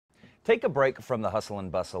Take a break from the hustle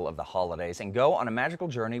and bustle of the holidays and go on a magical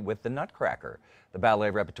journey with the Nutcracker. The Ballet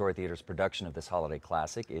Repertory Theater's production of this holiday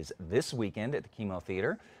classic is this weekend at the Chemo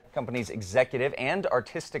Theater. The company's executive and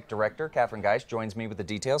artistic director, Catherine Geist, joins me with the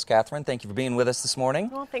details. Catherine, thank you for being with us this morning.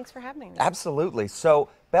 Well, thanks for having me. Absolutely. So,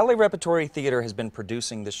 Ballet Repertory Theater has been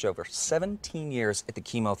producing this show for 17 years at the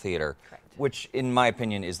Chemo Theater, Correct. which, in my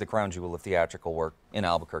opinion, is the crown jewel of theatrical work in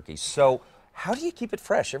Albuquerque. So, how do you keep it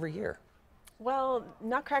fresh every year? Well,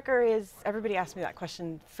 Nutcracker is, everybody asks me that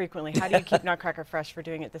question frequently. How do you keep Nutcracker fresh for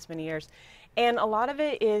doing it this many years? And a lot of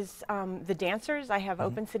it is the dancers. I have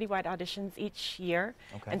open citywide auditions each year.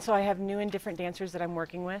 Okay. And so I have new and different dancers that I'm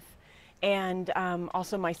working with. And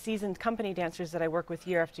also my seasoned company dancers that I work with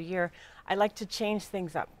year after year. I like to change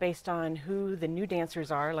things up based on who the new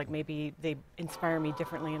dancers are, like maybe they inspire me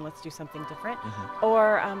differently and let's do something different.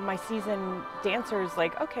 Or my seasoned dancers,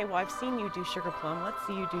 like, okay, well, I've seen you do Sugar Plum, let's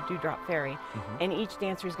see you do Dewdrop Fairy. And each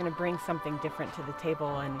dancer is going to bring something different to the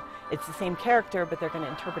table, and it's the same character, but they're going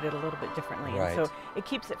to interpret it a little bit differently. Right. And so it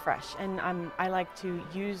keeps it fresh. And I like to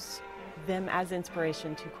use them as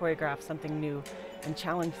inspiration to choreograph something new and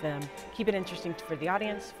challenge them, keep it interesting for the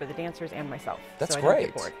audience, for the dancers, and myself. That's so I don't great.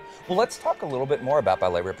 get bored. Well, let's talk a little bit more about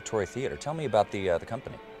Ballet Repertory Theater. Tell me about the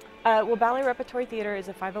company. Well, Ballet Repertory Theater is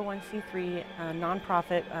a 501c3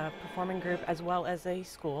 nonprofit performing group as well as a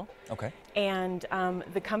school. Okay. And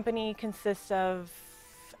the company consists of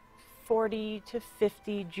 40 to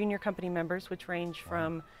 50 junior company members, which range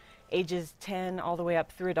from ages 10 all the way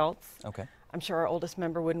up through adults. Okay. I'm sure our oldest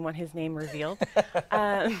member wouldn't want his name revealed.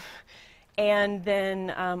 And then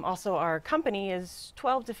also our company is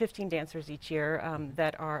 12 to 15 dancers each year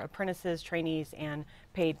that are apprentices, trainees, and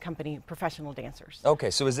paid company professional dancers. Okay,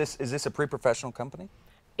 so is this a pre-professional company?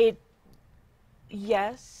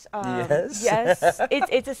 Yes. Yes? Yes.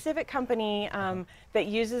 It's a civic company that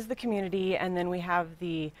uses the community, and then we have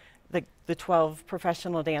the 12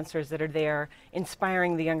 professional dancers that are there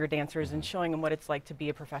inspiring the younger dancers and showing them what it's like to be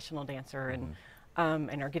a professional dancer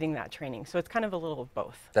and are getting that training. So it's kind of a little of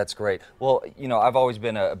both. That's great. Well, you know, I've always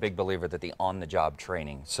been a big believer that the on-the-job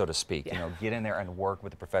training, so to speak, you know, get in there and work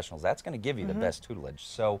with the professionals. That's going to give you the best tutelage.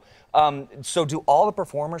 So, so do all the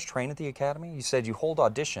performers train at the Academy? You said you hold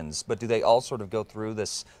auditions, but do they all sort of go through the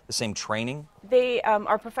same training? They,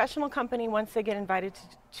 our professional company, once they get invited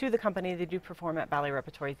to the company, they do perform at Ballet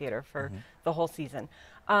Repertory Theater for the whole season.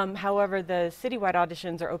 However, the citywide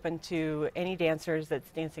auditions are open to any dancers that's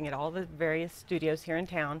dancing at all the various studios here in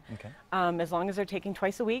town. Okay. As long as they're taking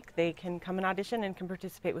twice a week, they can come and audition and can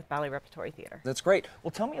participate with Ballet Repertory Theater. That's great.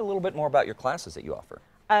 Well, tell me a little bit more about your classes that you offer.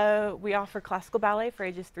 We offer classical ballet for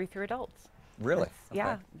ages 3 through adults. Really? Okay.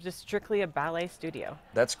 Yeah, just strictly a ballet studio.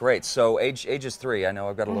 That's great. So ages 3. I know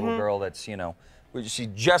I've got a little girl that's, you know, she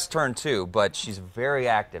just turned 2, but she's very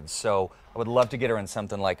active. So I would love to get her in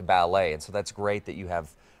something like ballet. And so that's great that you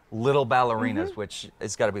have little ballerinas, which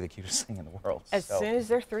has got to be the cutest thing in the world. As soon as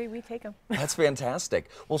they're 3, we take them. That's fantastic.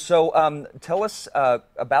 Well, so tell us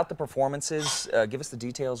about the performances. Give us the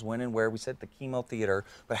details, when and where. We said the Chemo Theater,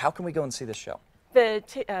 but how can we go and see this show?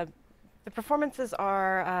 The performances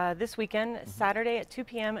are this weekend, Saturday at 2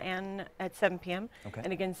 p.m. and at 7 p.m. Okay.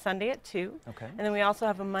 And again, Sunday at 2. Okay. And then we also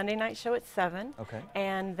have a Monday night show at 7. Okay.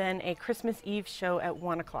 And then a Christmas Eve show at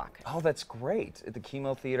 1 o'clock. Oh, that's great, at the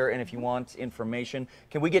Chemo Theater. And if you want information,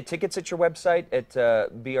 can we get tickets at your website at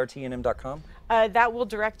brtnm.com? That will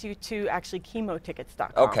direct you to actually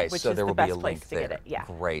chemotickets.com, Okay, which so is there the will be best a place link to there. get it. Yeah.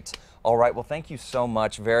 Great. All right, well, thank you so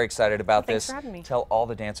much. Very excited about Thanks this. for having me. Tell all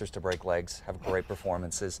the dancers to break legs, have great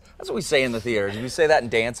performances. That's what we say in the theater. Do we say that in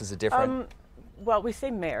dance? Is it different? Well, we say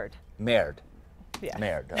merde. Merde. Yeah.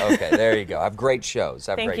 Merde. Okay, there you go. Have great shows.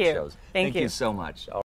 Have Thank great you. shows. Thank you you so much.